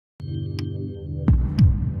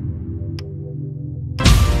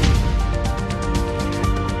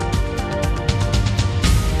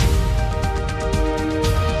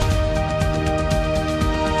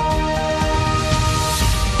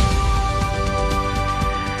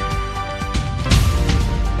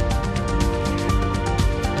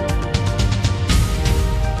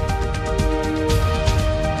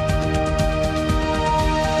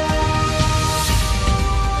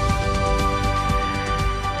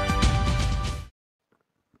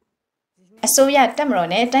အစိုးရတပ်မတော်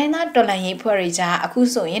နဲ့တိုင်းသားတော်လှန်ရေးဖွဲ့တွေကြားအခု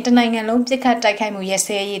ဆိုရင်တနိုင်ငံလုံးပြစ်ခတ်တိုက်ခိုက်မှုရဲ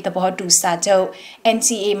စဲရေးသဘောတူစာချုပ်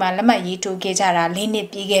NCA မှာလက်မှတ်ရေးထိုးခဲ့ကြတာ၄နှစ်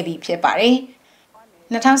ပြည့်ခဲ့ပြီဖြစ်ပါတယ်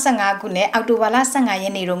။2015ခုနှစ်အောက်တိုဘာလ15ရ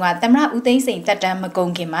က်နေ့တုန်းကသမ္မတဦးသိန်းစိန်တပ်တန်းမကု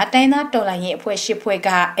န်ခင်မှာတိုင်းသားတော်လှန်ရေးအဖွဲ့၈ဖွဲ့က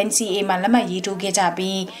NCA မှာလက်မှတ်ရေးထိုးခဲ့ကြ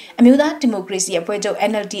ပြီးအမျိုးသားဒီမိုကရေစီအဖွဲ့ချုပ်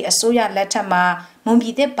NLD အစိုးရလက်ထက်မှာမွန်ပြ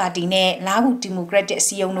ည်သစ်ပါတီနဲ့လာဟုဒီမိုကရက်တစ်အစ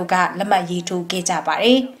ည်းအရုံးတို့ကလက်မှတ်ရေးထိုးခဲ့ကြပါတ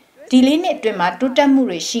ယ်။ဒီလေးနှစ်အတွင်းမှာတိုးတက်မှု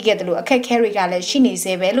တွေရှိခဲ့တယ်လို့အခက်အခဲတွေကလည်းရှိနေ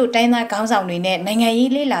သေးပဲလို့တိုင်းသားခေါင်းဆောင်တွေနဲ့နိုင်ငံ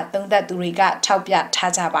ရေးလေးလာသုံးသပ်သူတွေကထောက်ပြ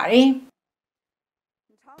ထားကြပါတယ်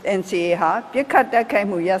။ NCA ဟာပြစ်ခတ်တိုက်ခိုက်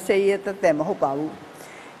မှုရစဲရေးသက်သက်မဟုတ်ပါဘူး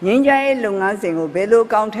။ငြိမ်းချမ်းရေးလုပ်ငန်းစဉ်ကိုဘယ်လို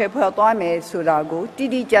ကောင်းထည်ဖော်သွားမယ်ဆိုတာကိုတိ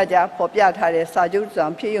တိကျကျဖော်ပြထားတဲ့စာချုပ်ဆော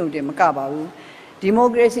င်ဖြစ်ရုံတင်မကပါဘူး။ဒီမို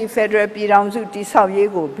ကရေစီဖက်ဒရယ်ပြည်ထောင်စုတည်ဆောက်ရေး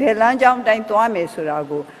ကိုဘယ်လမ်းကြောင်းတိုင်းသွားမယ်ဆိုတာ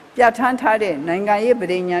ကိုပြဋ္ဌာန်းထားတဲ့နိုင်ငံရေး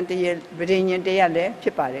ဗြိဉ္ဉ်တရားလည်းဖြ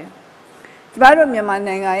စ်ပါတယ်။ကျမတို့မြန်မာ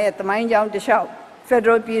နိုင်ငံရဲ့သမိုင်းကြောင်းတစ်လျှောက်ဖက်ဒ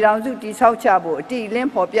ရယ်ပြည်ထောင်စုတည်ဆောက်ချဖို့အတိအလင်း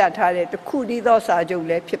ဖော်ပြထားတဲ့တစ်ခုတည်းသောစာချုပ်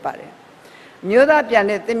လည်းဖြစ်ပါတယ်။မျိုးသားပြန်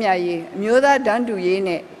တဲ့သင့်မြတ်ရေးအမျိုးသားတန်းတူရေး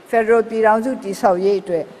နဲ့ဖက်ဒရယ်ပြည်ထောင်စုတည်ဆောက်ရေးအ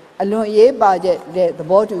တွက်အလွန်အရေးပါတဲ့သ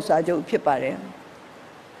ဘောတူစာချုပ်ဖြစ်ပါတယ်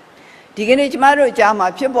။ဒီကနေ့ကျမတို့ကြားမှာ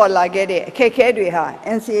ဖြစ်ပေါ်လာခဲ့တဲ့အခက်အခဲတွေဟာ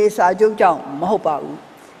NCA စာချုပ်ကြောင့်မဟုတ်ပါဘူး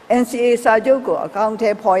။ NCA စာချုပ်ကိုအကောင့်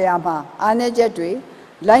ထဲပေါ်ရမှာအားနည်းချက်တွေ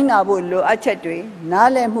လိုက်နာဖို့လိုအပ်ချက်တွေနား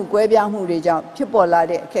လည်မှုကွဲပြားမှုတွေကြောင့်ဖြစ်ပေါ်လာ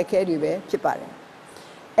တဲ့အခက်အခဲတွေပဲဖြစ်ပါတယ်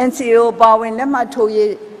။ NCA ပါဝင်လက်မှတ်ထိုး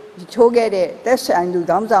ခဲ့တဲ့သက်ဆိုင်သူ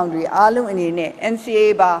ခေါင်းဆောင်တွေအားလုံးအနေနဲ့ NCA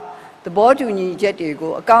ပါသဘောတူညီချက်တွေ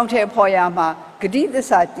ကိုအကောင့်ထဲပေါ်ရမှာဂတိသစ္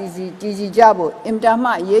စာတည်ကြည်ကြဖို့အင်တာမှ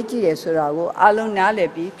အရေးကြီးတယ်ဆိုတာကိုအားလုံးနားလည်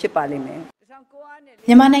ပြီးဖြစ်ပါလိမ့်မယ်။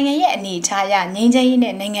မြန်မာနိုင်ငံရဲ့အနေအထားအရငြိမ်းချမ်းရေး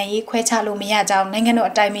နဲ့နိုင်ငံရေးခွဲခြားလို့မရကြောင်းနိုင်ငံတော်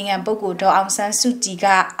အတိုင်ပင်ခံပုဂ္ဂိုလ်ဒေါ်အောင်ဆန်းစုကြည်က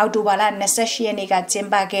အောက်တိုဘာလ28ရက်နေ့ကကျင်း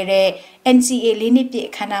ပခဲ့တဲ့ NCA ၄နှစ်ပြည့်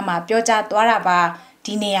အခမ်းအနားမှာပြောကြားသွားတာပါ။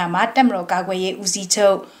ဒီနေရာမှာတပ်မတော်ကာကွယ်ရေးဦးစီးချု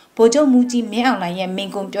ပ်ဗိုလ်ချုပ်မူကြီးမင်းအောင်လှိုင်ရဲ့မိ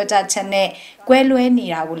န့်ခွန်းပြောကြားချက်နဲ့ကွဲလွဲနေ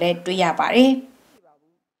တာကိုလည်းတွေ့ရပါတယ်။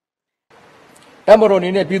တပ်မတော်အနေ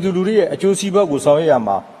နဲ့ပြည်သူလူထုရဲ့အကျိုးစီးပွားကိုဆောင်ရွက်ရ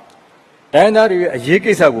မှာတိုင်းသားတွေရဲ့အရေး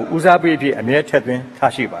ကိစ္စကိုဦးစားပေးအဖြစ်အမြဲထည့်သွင်း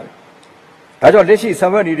ထားရှိပါတယ်။ဒါကြောင့်လက်ရှိဆော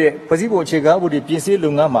င်ရွက်နေတဲ့ဖွဲ့စည်းပုံအခြေခံဥပဒေပြင်ဆင်လု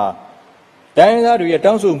ပ်ငန်းမှာတိုင်းသားတွေရဲ့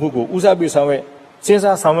တောင်းဆိုမှုကိုဦးစားပေးဆောင်ရွက်စဉ်း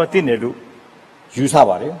စားဆောင်ရွက်သင့်တယ်လို့ယူဆ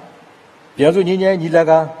ပါတယ်။ပြည်သူ့ငြိမ်းချမ်းရေးညီလာ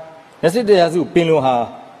ခံ27ရာစုပင်လုံဟာ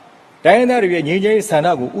တိုင်းသားတွေရဲ့ငြိမ်းချမ်းရေးဆန္ဒ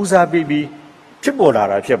ကိုဦးစားပေးပြီးဖြစ်ပေါ်လာ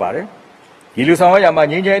တာဖြစ်ပါတယ်။ဒီလိုဆောင်ရွက်ရမှာ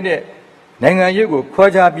ငြိမ်းချမ်းတဲ့နိုင်ငံရေးကိုခွဲ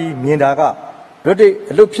ခြားပြီးမြင်တာကလွတ်တဲ့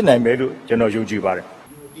အလုပ်ဖြစ်နိုင်မယ်လို့ကျွန်တော်ယုံကြည်ပါတယ်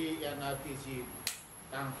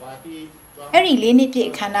အဲ့ဒီ၄နှစ်ပြည့်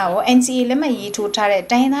အခမ်းအနားကို NCA လက်မှတ်ရေးထိုးထားတဲ့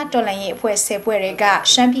တိုင်းသားတော်လှန်ရေးအဖွဲ့10ဖွဲ့တွေက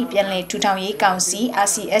ရှမ်းပြည်ပြည်နယ်ထူထောင်ရေးကောင်စီ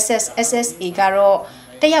RCSS/SSA ကတော့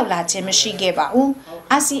တက်ရောက်လာခြင်းမရှိခဲ့ပါဘူး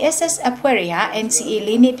။ RCSS အဖွဲ့တွေဟာ NCA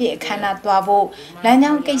 ၄နှစ်ပြည့်အခမ်းအနားသွားဖို့လမ်း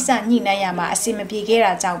ကြောင်းကိစ္စညှိနှိုင်းရမှာအဆင်မပြေခဲ့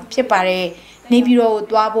တာကြောင့်ဖြစ်ပါတယ်။နေပြည်တော်ကို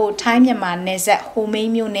သွားဖို့ထိုင်းမြန်မာနယ်စပ်ဟိုမိ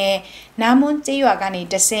န်းမြို့နယ်နာမွန်းကျေးရွာကနေ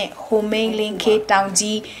တဆင့်ဟိုမိန်းလင်းခေးတောင်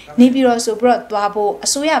ကြီးနေပြည်တော်ဆိုပြီးတော့သွားဖို့အ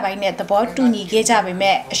စိုးရပိုင်းနဲ့သဘောတူညီခဲ့ကြပေ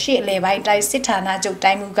မဲ့အရှိအလဲပိုင်းတိုင်းစစ်ဌာနချုပ်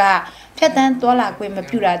တိုင်းမှုကဖြတ်တန်းသွားလာခွင့်မ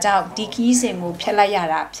ပြုတာကြောင့်ဒီခီးစဉ်ကိုဖျက်လိုက်ရ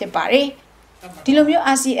တာဖြစ်ပါတယ်။ဒီလိုမျိုး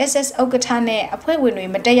RCSS ဥက္ကဋ္ဌနဲ့အဖွဲ့ဝင်တွေ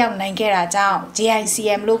မတက်ရောက်နိုင်ခဲ့တာကြောင့်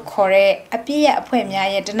JICM လို့ခေါ်တဲ့အပြည့်ရအဖွဲ့များ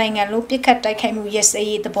ရဲ့တနိုင်ငံလုံးပြစ်ခတ်တိုက်ခိုက်မှုရဲစဲ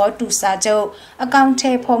ရေးသဘောတူစာချုပ်အကောင့်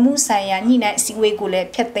ထဲပေါ်မှုဆိုင်ရာညှိနှိုင်းအစည်းအဝေးကိုလည်း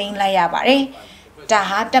ဖျက်သိမ်းလိုက်ရပါတယ်။ဒါ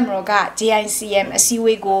ဟာတပ်မတော်က JICM အစည်းအ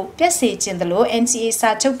ဝေးကိုပြတ်စေခြင်းသလို NCA စာ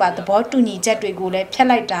ချုပ်ပါသဘောတူညီချက်တွေကိုလည်းဖျက်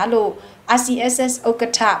လိုက်တာလို့ RCSS ဥက္က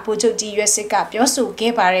ဋ္ဌဗိုလ်ချုပ်ကြီးရွက်စစ်ကပြောဆို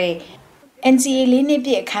ခဲ့ပါတယ်။ NCA ၄နှစ်ပြ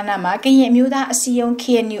ည့်အခမ်းအနားမှာကရင်အမျိုးသားအစည်းအရုံး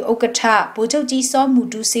KNU ဥက္ကဋ္ဌဗိုလ်ချုပ်ကြီးစောမူ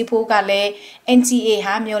တူစေဖိုးကလည်း NCA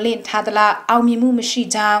ဟာမျှော်လင့်ထားသလားအောင်မြင်မှုမရှိ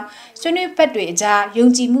ကြောင်းဆွေးနွေးဘက်တွေအကြားယုံ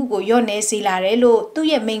ကြည်မှုကိုလျော့နည်းစေလာတယ်လို့သူ့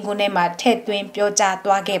ရဲ့မိန့်ခွန်းထဲမှာထည့်သွင်းပြောကြား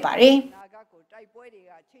သွားခဲ့ပါတယ်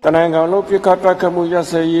။တနိုင်ငံလုံးပြစ်ခတ်တိုက်ခိုက်မှုရ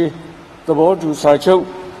စဲရေးသဘောတူစာချုပ်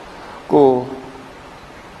ကို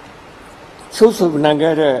ချုပ်ဆိုနိုင်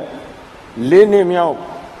ခဲ့တဲ့၄နှစ်မြောက်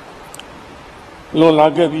လွန်လာ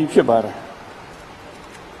ခဲ့ပြီးဖြစ်ပါတယ်။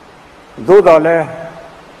သို့တော်လည်း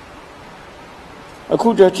အခု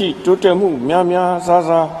တည်းတိုးတက်မှုများများစား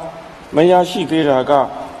စားမရရှိသေးတာက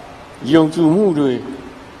ယုံကြည်မှုတွေ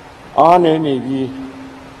အားနည်းနေပြီး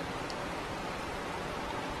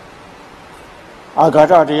အာဃာ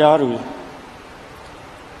တတရားတွေ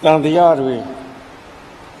တန်တရားတွေ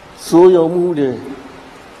စိုးရုံမှုတွေ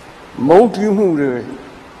မုန်းတီးမှုတွေ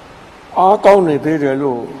အားကောင်းနေသေးတယ်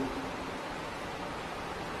လို့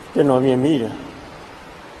ကျွန်တော်မြင်မိတယ်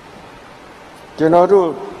ကျွန်တော်တို့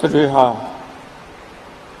တွေဟာ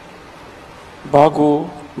ဘာကို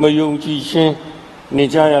မယုံကြည်ခြင်းနေ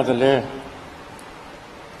ကြရသလဲ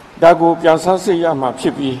ဒါကိုပြန်ဆန်းစစ်ရမှာဖြ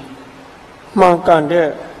စ်ပြီး မှန်ကန်တဲ့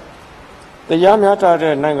တရားမျှတ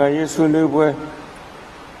တဲ့နိုင်ငံရေးဆွေးနွေးပွဲ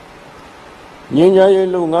ငြိမ်းချမ်းရေး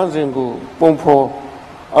လုပ်ငန်းစဉ်ကိုပုံဖော်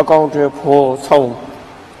အကောင့်တွေဖော်ဆောင်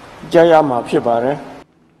ကြရမှာဖြစ်ပါတယ်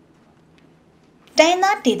တိုင်း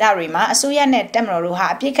သားဒေသတွေမှာအစိုးရနဲ့တပ်မတော်တို့ဟာ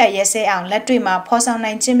အပြစ်ခတ်ရဲစဲအောင်လက်တွေ့မှာဖော်ဆောင်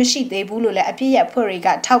နိုင်ခြင်းမရှိသေးဘူးလို့လည်းအပြစ်ရဖွဲ့တွေက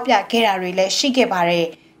ထောက်ပြခဲ့တာတွေလည်းရှိခဲ့ပါတယ်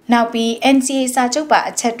။နောက်ပြီး NCA စာချုပ်ပါ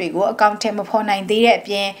အချက်တွေကိုအကောင့်ထဲမဖော်နိုင်သေးတဲ့အ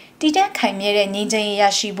ပြင်တည်တံ့ခိုင်မြဲတဲ့ငြိမ်းချမ်းရေးရ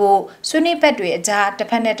ရှိဖို့ဆွေးနွေးဘက်တွေအကြားတစ်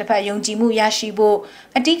ဖက်နဲ့တစ်ဖက်ယုံကြည်မှုရရှိဖို့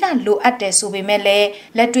အဓိကလိုအပ်တယ်ဆိုပေမဲ့လည်း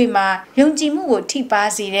လက်တွေ့မှာယုံကြည်မှုကိုထိပါ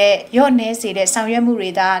စေတဲ့ရော့နှဲစေတဲ့ဆောင်ရွက်မှု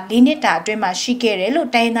တွေသာ၄နှစ်တာအတွင်းမှာရှိခဲ့တယ်လို့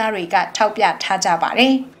တိုင်းသားတွေကထောက်ပြထားကြပါတ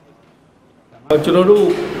ယ်။ကျွန်တော်တို့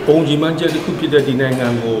ပုံကြီးမှန်းချက်တစ်ခုဖြစ်တဲ့ဒီနိုင်ငံ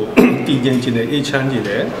ကိုတည်ကျင်ခြင်းနဲ့အေးချမ်းခြင်း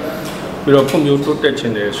နဲ့ပြီးတော့ဖွံ့ဖြိုးတိုးတက်ခြ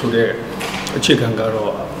င်းနဲ့ဆိုတဲ့အခြေခံက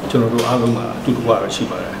တော့ကျွန်တော်တို့အားလုံးမှာအတူတူပါရှိ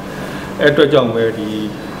ပါတယ်။အဲ့အတွက်ကြောင့်ပဲဒီ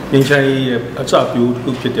ငင်းချိုင်းရဲ့အစပြိုးတစ်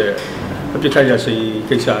ခုဖြစ်တဲ့အပြစ်ခတ်ရစရေး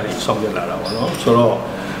ကိစ္စတွေဆောင်ရွက်လာတာပါနော်။ဆိုတော့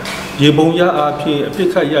ရေပုံရအားဖြင့်အပြစ်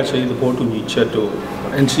ခတ်ရစရေးသဘောတူညီချက်တို့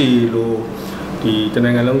NCA လို့ဒီတ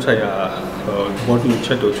နိုင်ငံလုံးဆိုင်ရာသဘောတူညီချ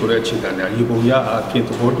က်တို့ဆိုတဲ့အခြေခံတွေရေပုံရအားဖြင့်သ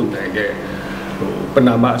ဘောတူနိုင်တဲ့ပ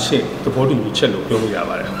ဏာမအဆင့်သဘောတူညီချက်လို့ပြောလို့ရ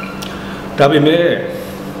ပါတယ်။ဒါပေမဲ့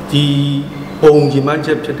ဒီပုံကြီးမှန်းချ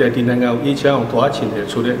က်ဖြစ်တဲ့ဒီနိုင်ငံကိုအေးချမ်းအောင်သွားချင်တယ်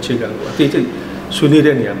ဆိုတဲ့အခြေခံကိုအသေးစိတ်ဆွေးနွေး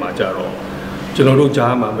တဲ့နေရာမှာကြတော့ကျွန်တော်တို့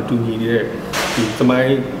ကြားမှာမတူညီတဲ့ဒီသမို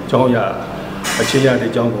င်းကြောင်းရအခြေရ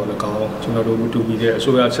တဲ့ကြောင်းတော်လည်းကောင်းကျွန်တော်တို့မတူညီတဲ့အ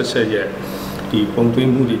စိုးရဆက်ဆက်ရဲ့ဒီပုံသွ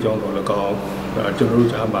င်းမှုတွေကြောင်းတော်လည်းကောင်းကျွန်တော်တို့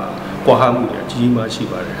ကြားမှာကွာဟမှုတွေအကြီးမားရှိ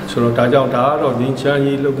ပါတယ်ဆိုတော့ဒါကြောင့်ဒါကတော့ငင်းချမ်း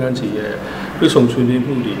ရေးလုပ်ငန်းစီရဲ့ပြည်ဆုံဆွေးနွေး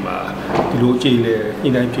မှုတွေမှာဒီလိုကြည်လေညှိ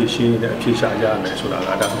နှိုင်းဖြည့်ရှင်းတဲ့အဖြေရှာရမယ်ဆိုတာက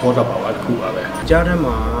ဒါဘောတော့ပါပါတစ်ခုပါပဲကြားထဲ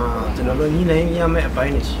မှာကျွန်တော်တို့ညှိနှိုင်းရမယ့်အပို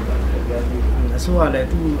င်းတွေရှိပါတယ်အစိုးရလည်း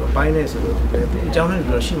သူ့အပိုင်းနဲ့ဆိုလို့အကြောင်းနဲ့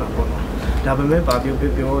ပြောရှိမှာပေါ့နော်ဒါပေမဲ့ဘာပြောကျွ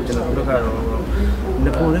န်တော်တို့ကတော့န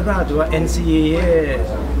ပိုလကသူက NCA ရဲ့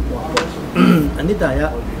အနိတရ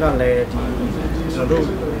ကလည်းဒီကျွန်တော်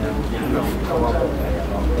တို့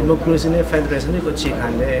ဒီမိုကရေစီနဲ့ဖက်ဒရယ်စနစ်ကိုအခြေခံ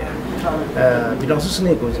တဲ့ပြည်တော်စုစန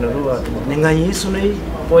စ်ကိုကျွန်တော်တို့ကနိုင်ငံရေးဆွေးနွေး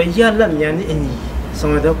ပေါ်ရလက်မြန်နဲ့အညီဆော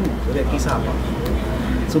င်ရွက်တဲ့ခုဆိုတဲ့ကိစ္စပါ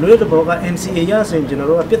ဆိုလိုတဲ့ဘောက NCA ရဆိုရင်ကျွန်တော်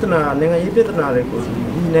တို့ကပြဿနာနိုင်ငံရေးပြဿနာတွေကို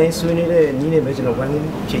ဒီနိုင်ဆွေးနွေးတဲ့ညီနေပဲကျွန်တော်ဝိုင်း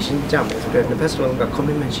ဖြေရှင်းကြမယ်ဆိုတဲ့ best one က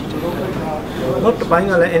commitment ရှိတယ်။နောက်တစ်ပိုင်း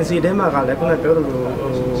ကလည်း NCA ထဲမှာကလည်းခုနပြောလို့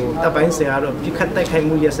တပ်ပိုင်းဆရာတို့ပြခတ်တိုက်ခိုက်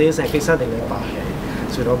မှုရစေးဆိုင်ကိစ္စတွေလည်းပါတယ်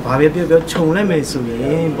။ဆိုတော့ဘာပဲပြောခြုံလိုက်မယ်ဆိုရ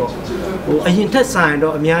င်ပေါ့အရင်ထက်ဆိုင်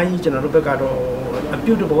တော့အများကြီးကျွန်တော်တို့ဘက်ကတော့အ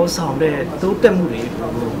ပြုတ်တဘောဆောင်တဲ့တိုးတက်မှုတွေ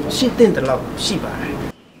ရှိတဲ့တလောက်ရှိပါတယ်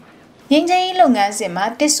ငင်းချင်းလုပ်ငန်းစဉ်မှာ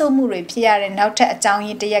တစ်ဆို့မှုတွေဖြစ်ရတဲ့နောက်ထပ်အကြောင်းရ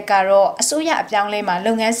င်းတစ်ရက်ကတော့အစိုးရအပြောင်းလဲမှာ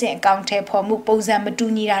လုပ်ငန်းစဉ်အကောင့်ထဲပေါ်မှုပုံစံမတူ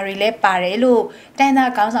ညီတာတွေလည်းပါတယ်လို့တိုင်း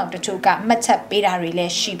သားခေါင်းဆောင်တချို့ကမှတ်ချက်ပေးတာတွေလ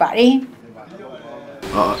ည်းရှိပါတယ်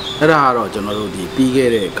အဲ့ဒါကတော့ကျွန်တော်တို့ဒီပြီးခဲ့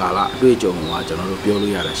တဲ့ကာလအတွေ့အကြုံကကျွန်တော်တို့ပြော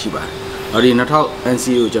လို့ရတာရှိပါတယ်ဒီ2000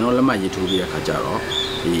 NCA ကိုကျွန်တော်လက်မှတ်ရေးထိုးပြီးတဲ့အခါကျတော့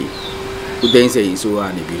ဒီဦးသိန်းစိန်အစိုးရ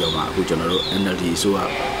နေပြီးတော့မှအခုကျွန်တော်တို့ NLD အစိုးရ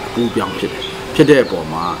အခုပြောင်းဖြစ်တဲ့အပေါ်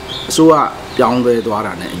မှာအစိုးရပြောင်းလဲသွား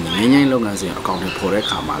တာနဲ့အငင်းငင်းလုပ်ငန်းစဉ်အကောင့်တွေပေါ်တဲ့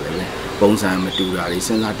ခါမှာလည်းပုံစံမတူတာတွေစ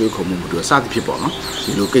ဉ်းစားတွေးခေါ်မှုမတူစသဖြင့်ပေါ့နော်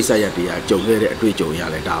ဒီလိုကိစ္စရပ်တွေကကြုံခဲ့တဲ့အတွေ့အကြုံရ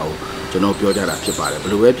လဲဒါကိုကျွန်တော်ပြောကြတာဖြစ်ပါတယ်ဘ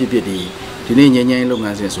ယ်လိုပဲဖြစ်ဖြစ်ဒီနေ့ငင်းငင်းလုပ်င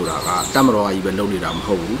န်းစဉ်ဆိုတာကတပ်မတော်ကကြီးပဲလုပ်နေတာမ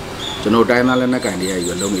ဟုတ်ဘူးကျွန်တော်တိုင်းသားလက်နက်ကိုင်တွေကကြီး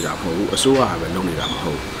ပဲလုပ်နေတာမဟုတ်ဘူးအစိုးရကပဲလုပ်နေတာမ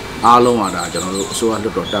ဟုတ်ဘူးအားလုံးကဒါကျွန်တော်တို့အစိုးရလွှ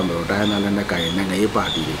တ်တော်တပ်မတော်တိုင်းသားလက်နက်ကိုင်နိုင်ငံရေးပါ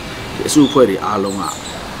တီတွေအစုအဖွဲ့တွေအားလုံးက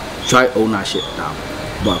joint ownership ဒါ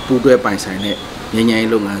ပူးတွဲပိုင်ဆိုင်တဲ့ငင်းငင်း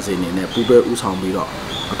လုပ်ငန်းစဉ်တွေနဲ့ပူးတွဲဥဆောင်ပြီးတော့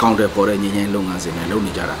အကောင့်တွေပေါ်တဲ့ငင်းငင်းလုပ်ငန်းစဉ်တွေလုပ်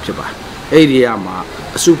နေကြတာဖြစ်ပါတယ်အဲ့ဒီကမှာ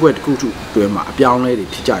အစုအဖွဲ့တစ်ခုခုတွဲမှာအပြောင်းလဲတွေ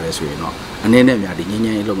ဖြစ်ကြတယ်ဆိုရင်တော့အနေနဲ့များဒီငင်းင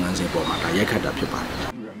င်းလုပ်ငန်းစဉ်ပေါ်မှာဒါရိုက်ခတ်တာဖြစ်ပါတ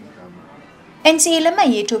ယ်NCA လက်မှတ်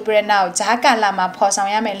ရေးထိုးပြီးနောက်ဂျာကာလာမှာဖော်ဆော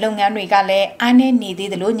င်ရမယ့်လုပ်ငန်းတွေကလည်းအားနည်းနေသေး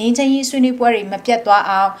တယ်လို့ငြိမ်းချမ်းရေးဆွေးနွေးပွဲတွေမပြတ်သွား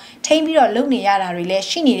အောင်ထိန်းပြီးတော့လုပ်နေရတာတွေလည်း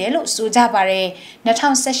ရှိနေတယ်လို့ဆိုကြပါတယ်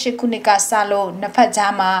2018ခုနှစ်ကစလို့နှစ်ဖက်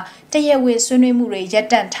ကြားမှာတရားဝင်ဆွေးနွေးမှုတွေရပ်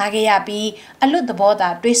တန့်ထားခဲ့ရပြီးအလွတ်သဘောသာ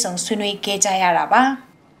တွေ့ဆုံဆွေးနွေးခဲ့ကြရတာပါ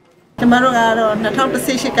ကျမတို့ကတော့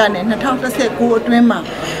2018ကနေ2019အတွင်းမှာ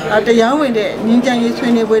တရားဝင်တဲ့ငြိမ်းချမ်းရေး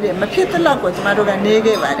ဆွေးနွေးပွဲတွေမဖြစ်သလောက်ကိုကျမတို့ကနေ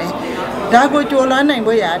ခဲ့ပါတယ်ဒါကိုကြိုးလွှမ်းနိုင်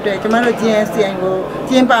ဖို့ရအတွက်ကျမတို့ GMCN ကို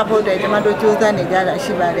ကျင်းပဖို့တဲ့ကျမတို့စူးစမ်းနေကြတာ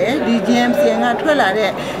ရှိပါတယ်ဒီ GMCN ကထွက်လာ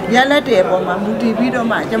တဲ့ရလဒ်တွေအပေါ်မှာမူတည်ပြီးတော့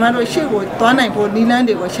မှကျမတို့ရှေ့ကိုသွားနိုင်ဖို့နည်းလမ်း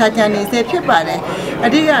တွေကိုရှာကြံနေစေဖြစ်ပါတယ် အ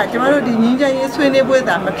ဓိကကျမတို့ဒီငင်းချင်ရေးဆွေးနွေးပွဲ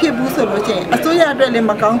တာမဖြစ်ဘူးဆိုလို့ချင်းအစိုးရအတွက်လည်း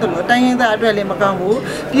မကောင်းတယ်လို့တိုင်းရင်းသားအတွက်လည်းမကောင်းဘူး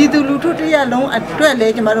ပြည်သူလူထုတရလုံးအတွက်လ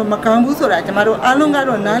ည်းကျမတို့မကောင်းဘူးဆိုတာကျမတို့အားလုံးက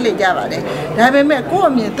တော့နားလည်ကြပါတယ်ဒါပေမဲ့ကိုယ့်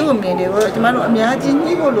အမြင်သူ့အမြင်တွေကိုကျမတို့အများကြီး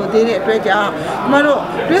ညှိဖို့လိုသေးတဲ့အတွက်ကြောင့်ကျမတို့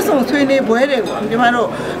တွဲဆုံဆွေးနွေးပွဲတွေကိုကျမတို့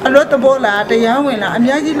အလွတ်တဘောလားတရားဝင်လားအ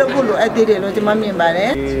များကြီးလုပ်ဖို့လိုအပ်သေးတယ်လို့ကျမမြင်ပါတ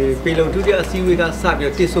ယ်ပြည်လုံးဒုတိယအစည်းအဝေးကစ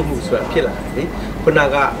ပြီးတိစုမှုဆိုတာဖြစ်လာတယ်ခုန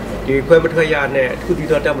ကဒီခွဲမထွက်ရနဲ့အခုဒီ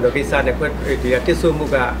တော့တက်မလို့ကိစ္စနဲ့ခွဲဒီတိစုမှု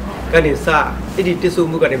ကနေစအဲ့ဒီတိစု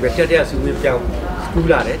မှုကနေပဲတတိယစီဝေးပြောင်းကူး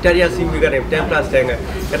လာတယ်တတိယစီဝေးကနေ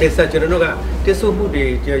10+10ကနေစကျွန်တော်တို့ကတိစုမှုတွေ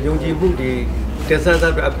ယုံကြည်မှုတွေတဆန်း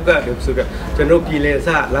စားပြအခုကလို့ဆိုတော့ကျွန်တော်ပြည်လဲစ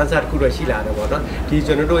လမ်းစားတစ်ခုတော့ရှိလာတယ်ပေါ့နော်ဒီ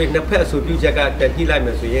ကျွန်တော်တို့ရဲ့နှစ်ဖက်အဆိုပြုချက်ကတက်ကြည့်လိုက်မ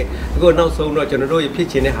ယ်ဆိုရင်အခုနောက်ဆုံးတော့ကျွန်တော်တို့ရဲ့ဖြစ်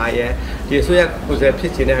ချင်တဲ့ဟာရဲ့ဒီဆိုရကိုယ်စားဖြ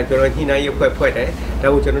စ်ချင်တဲ့ဟာကျွန်တော်ညှိနှိုင်းရေးဖွဲ့တယ်ဒါ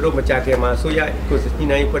ကိုကျွန်တော်တို့မကြခင်မှာဆိုရကိုယ်စားညှိ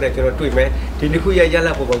နှိုင်းရေးဖွဲ့တယ်ကျွန်တော်တွေ့မယ်ဒီတစ်ခုရရ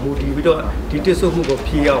လာပေါ်မူတည်ပြီးတော့ဒီတစ်ဆုမှုကို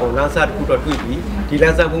ဖြေအောင်လမ်းစားတစ်ခုတော့တွေ့ပြီဒီလ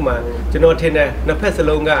မ်းစားမှုမှာကျွန်တော်ထင်တယ်နှစ်ဖက်စ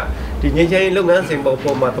လုံးကဒီငင်းချင်းလုပ်ငန်းစဉ်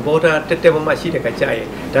ပေါ်မှာသဘောထားတက်မမရှိတဲ့ကကြရဲ့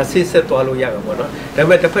ဒါဆစ်ဆက်သွားလို့ရမှာပေါ့နော်ဒါပေ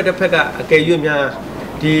မဲ့တစ်ဖက်ကအကယ်၍များ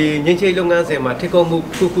ဒီငင်းချင်းလုပ်ငန်းစဉ်မှာထိကုံမှု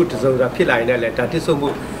ခုတစုံတာဖြစ်လာရင်လည်းဒါတစ်ဆုမှု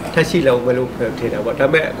ထက်ရှိလောက်မလို့ထင်တာပေါ့ဒါပေ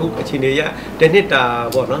မဲ့အခုအခြေအနေရတနစ်တာ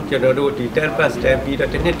ပေါ့နော်ကျွန်တော်တို့ဒီ10+10ပြီးတော့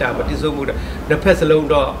တနစ်တာမတစ်ဆုမှုနှစ်ဖက်စလုံး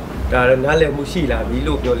တော့ဒါနားလည်မှုရှိလာပြီ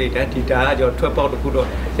လို့ပြောလိုက်တယ်ဒီဒါကကျွန်တော်ထွက်ပေါက်တစ်ခုတော့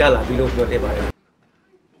ရလာပြီလို့ပြောနေပါတယ်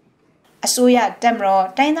အစိုးရတက်မတော်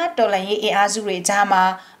တိုင်းသားတော်လှန်ရေးအင်အားစုတွေကြားမှာ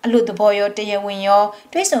အလို့သဘောရောတရားဝင်ရော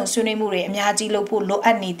တွဲဆုံဆွေးနွေးမှုတွေအများကြီးလုပ်ဖို့လိုအ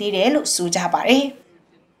ပ်နေသေးတယ်လို့ဆိုကြပါတယ်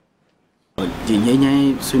ဒီငြိမ်းချ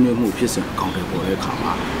မ်းဆွေးနွေးမှုဖြစ်စဉ်အကောင့်တွေပေါ်တဲ့အခါ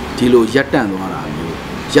မှာဒီလိုရပ်တန့်သွားတာမျိုး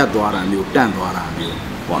ရပ်သွားတာမျိုးတန့်သွားတာမျိုး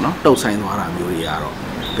ပေါ့နော်တုတ်ဆိုင်သွားတာမျိုးတွေကတော့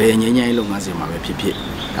ဘယ်ငြိမ်းချမ်းရေးလုပ်ငန်းစဉ်မှာပဲဖြစ်ဖြစ်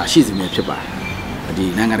ဒါရှိစီမျိုးဖြစ်ပါတယ်ဒီ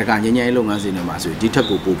နိုင်ငံတကာငြိမ်းချမ်းရေးလုပ်ငန်းစဉ်တွေမှာဆိုဒီထက်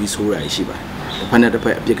ကိုပိုပြီးဆိုးရရှိပါတယ်ဖက်နဲ့တစ်ဖ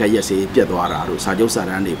က်အပြစ်ကရက်စေးပြတ်သွားတာတို့စာချုပ်စာ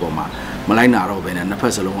တမ်းတွေပေါ်မှာမလိုက်နာတော့ဘဲနဲ့နှစ်ဖ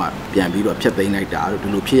က်စလုံးကပြန်ပြီးတော့ဖျက်သိမ်းလိုက်တာတို့ဒီ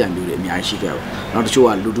လိုဖြစ်ရမျိုးတွေအများကြီးရှိခဲ့ပါနောက်တချို့က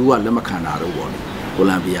လူတူကလက်မခံတာတို့ပေါ့လေကို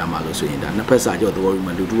လံဘီယာမှာလို့ဆိုရင်ဒါနှစ်ဖက်စာချုပ်သဘောပြီး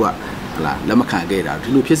မှလူတူကဟလာလက်မခံခဲ့တာဒီ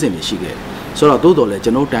လိုဖြစ်စဉ်တွေရှိခဲ့တယ်ဆိုတော့သို့တော်လည်း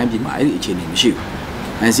ကျွန်တော်တိုင်းပြည်မှာအဲ့ဒီအခြေအနေမရှိဘူး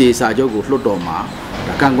NCA စာချုပ်ကိုလွှတ်တော်မှာ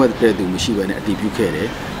ကန့်ကွက်တဲ့သူမရှိဘဲနဲ့အတည်ပြုခဲ့တယ်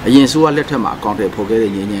အရင်ဆိုကလက်ထက်မှာအကောင့်တွေဖော်ခဲ့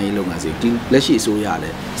တဲ့ငြိမ်းချမ်းရေးလုပ်ငန်းစဉ်ဒီလက်ရှိအစိုးရလ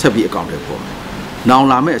ည်းဆက်ပြီးအကောင့်တွေဖော်နောင်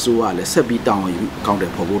လာမဲ့အစိုးရလည်းဆက်ပြီးတောင်းယူအကောင့်တွေ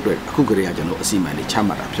ဖော်ဖို့အတွက်အခုကတည်းကကျွန်တော်အစီအမံတွေချ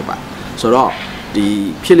မှတ်တာဖြစ်ပါတယ်ဆိုတော့ဒီ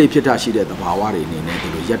ဖြစ်လေဖြစ်တာရှိတဲ့သဘာဝတွေအနေနဲ့ဒီ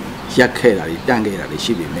လိုရက်ခဲ့တာတွေတန့်ခဲ့တာတွေ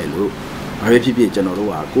ရှိပေမဲ့လို့ဘာပဲဖြစ်ဖြစ်ကျွန်တော်တို့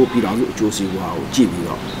ကကိုယ်ပြည်တော်စုအကျိုးစီးပွားကိုကြည့်ပြီး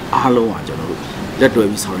တော့အားလုံးကကျွန်တော်တို့လက်တွဲ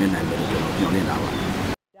ပြီးဆောင်ရွက်နိုင်မယ်လို့ကျွန်တော်ပြောနေတာပါ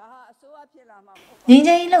ငင်း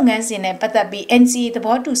ချင်းလုပ်ငန်းစဉ်နဲ့ပတ်သက်ပြီး NCA သ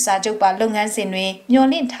ဘောတူစာချုပ်ပါလုပ်ငန်းစဉ်တွေမျှော်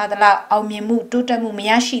လင့်ထားသလောက်အောင်မြင်မှုတိုးတက်မှုမ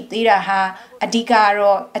ရရှိသေးတာဟာအဓိကက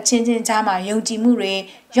တော့အချင်းချင်းကြားမှာယုံကြည်မှုတွေ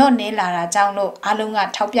လျော့နည်းလာတာကြောင့်လို့အားလုံးက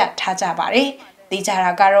ထောက်ပြထားကြပါတယ်။သိကြ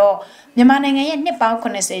တာကတော့မြန်မာနိုင်ငံရဲ့နှစ်ပေါင်း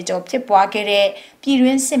80ကျော်ဖြစ်ပွားခဲ့တဲ့ပြည်တွ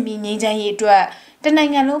င်းစစ်မီးငင်းချမ်းရေးအတွက်တနို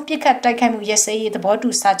င်ငံလုံးပြစ်ခတ်တိုက်ခိုက်မှုရစရေးသဘောတူ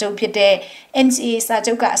စာချုပ်ဖြစ်တဲ့ NCA စာ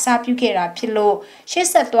ချုပ်ကအစပြုခဲ့တာဖြစ်လို့ရှေ့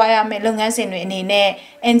ဆက်သွားရမယ့်လုပ်ငန်းစဉ်တွေအနေနဲ့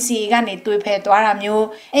NCA ကနေသွေးဖယ်သွားတာမျိုး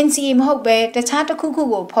NCA မဟုတ်ပဲတခြားတစ်ခုခု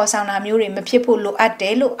ကိုဖော်ဆောင်တာမျိုးတွေမဖြစ်ဖို့လိုအပ်တ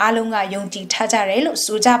ယ်လို့အားလုံးကယုံကြည်ထားကြတယ်လို့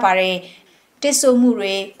ဆိုကြပါတယ်တစ်ဆိုမှု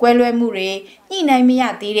တွေကွဲလွဲမှုတွေညှိနှိုင်းမရ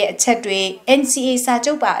သေးတဲ့အချက်တွေ NCA စာ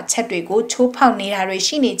ချုပ်ပါအချက်တွေကိုချိုးဖောက်နေတာတွေ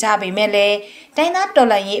ရှိနေကြပေမဲ့လည်းတိုင်းသားတော်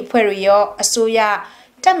လှန်ရေးအဖွဲ့တွေရောအစိုးရ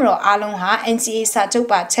တက်မတော်အားလုံးဟာ NCA စာချုပ်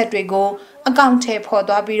ပါချက်တွေကိုအကောင့်ထဲပေါ်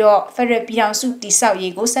သွားပြီးတော့ဖက်ဒရယ်ပြည်ထောင်စုတည်ဆောက်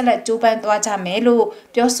ရေးကိုဆက်လက်ကြိုးပမ်းသွားကြမယ်လို့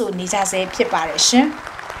ပြောဆိုနေကြဆဲဖြစ်ပါတယ်ရှင်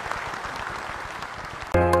။